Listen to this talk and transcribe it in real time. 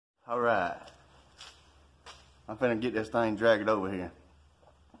Alright. I'm finna get this thing dragged over here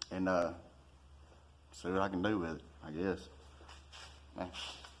and see what I can do with it, I guess.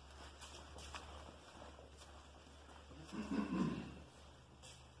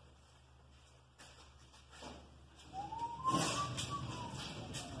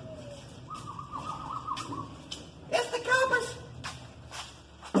 It's the compass!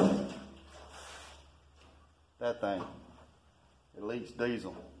 That thing, it leaks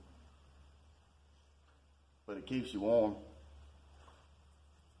diesel, but it keeps you warm.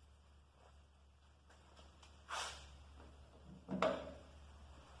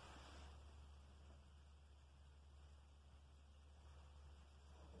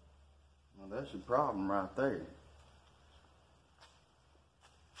 Well, that's your problem right there.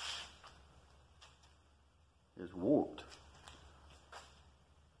 It's warped.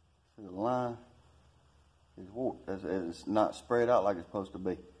 See the line? It's warped. It's not spread out like it's supposed to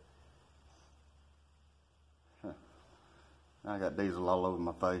be. Huh. I got diesel all over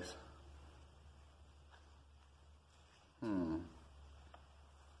my face. How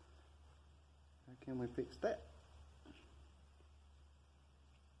can we fix that?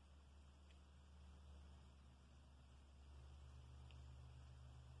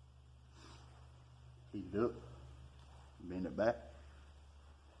 Heat it up, bend it back.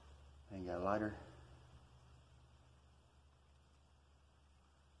 Ain't got a lighter.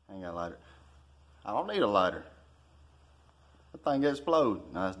 Ain't got a lighter. I don't need a lighter. That thing gets explode.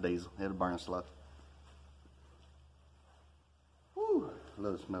 No, it's diesel. It'll burn slow. Whew, I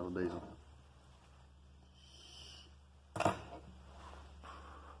love the smell of diesel.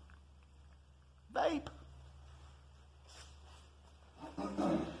 Vape.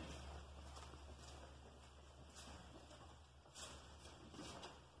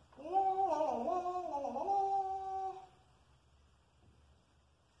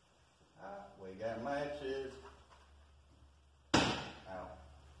 We got matches. Ow.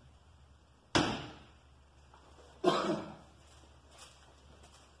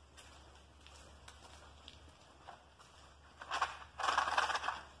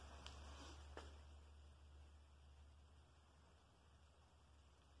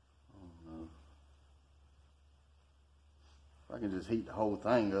 If I can just heat the whole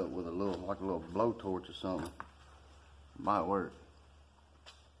thing up with a little, like a little blowtorch or something, it might work.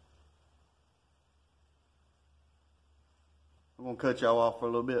 I'm gonna cut y'all off for a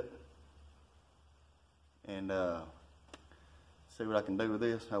little bit and see what I can do with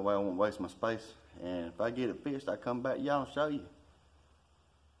this. That way I won't waste my space. And if I get it fixed, I come back y'all and show you.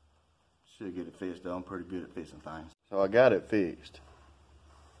 Should get it fixed though. I'm pretty good at fixing things. So I got it fixed.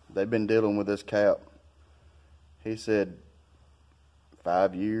 They've been dealing with this cap. He said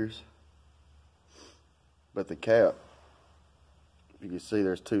 5 years. But the cap, you can see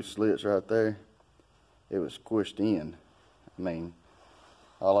there's 2 slits right there. It was squished in. I mean,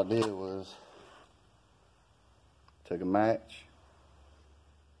 all I did was took a match,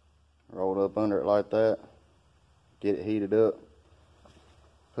 rolled up under it like that, get it heated up,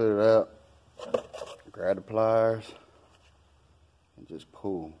 put it out, grab the pliers, and just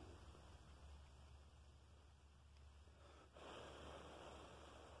pull.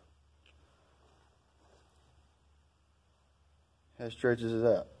 That stretches it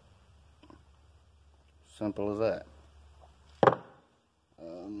out. Simple as that.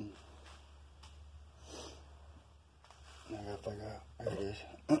 I gotta figure out, there it is.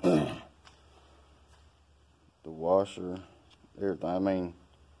 The washer, everything, I mean,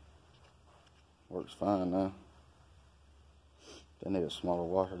 works fine now. They need a smaller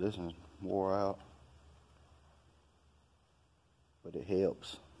washer. This one's wore out, but it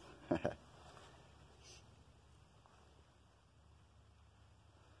helps.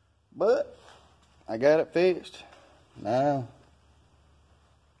 But I got it fixed. Now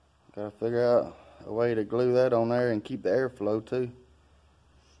gotta figure out a way to glue that on there and keep the airflow too.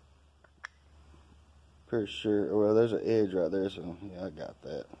 Pretty sure, well, there's an edge right there, so yeah, I got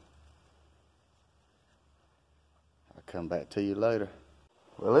that. I'll come back to you later.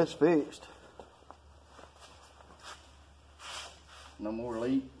 Well, it's fixed. No more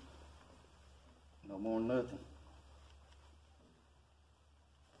leak. No more nothing.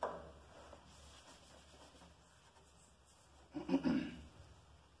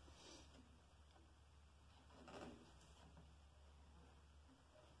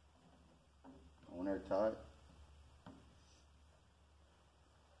 On there tight.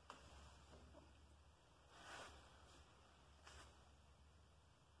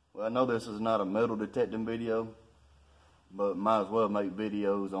 Well, I know this is not a metal detecting video, but might as well make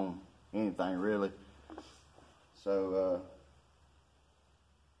videos on anything really. So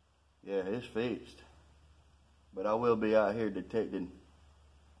Yeah, it's fixed. But I will be out here detecting,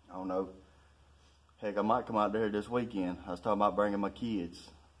 I don't know. Heck, I might come out there this weekend. I was talking about bringing my kids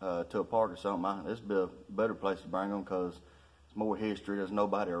to a park or something. This would be a better place to bring them because it's more history. There's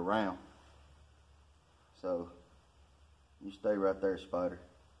nobody around. So, you stay right there, Spider.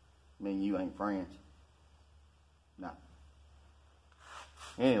 Me and you ain't friends. Nah.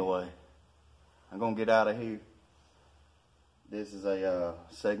 Anyway, I'm going to get out of here. This is a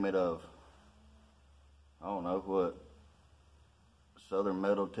segment of, I don't know what, Southern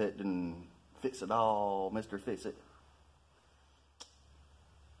Metal Detecting Fix It All, Mr. Fix It.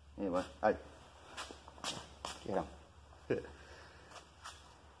 Anyway, hey, get him.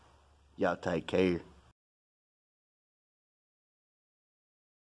 Y'all take care.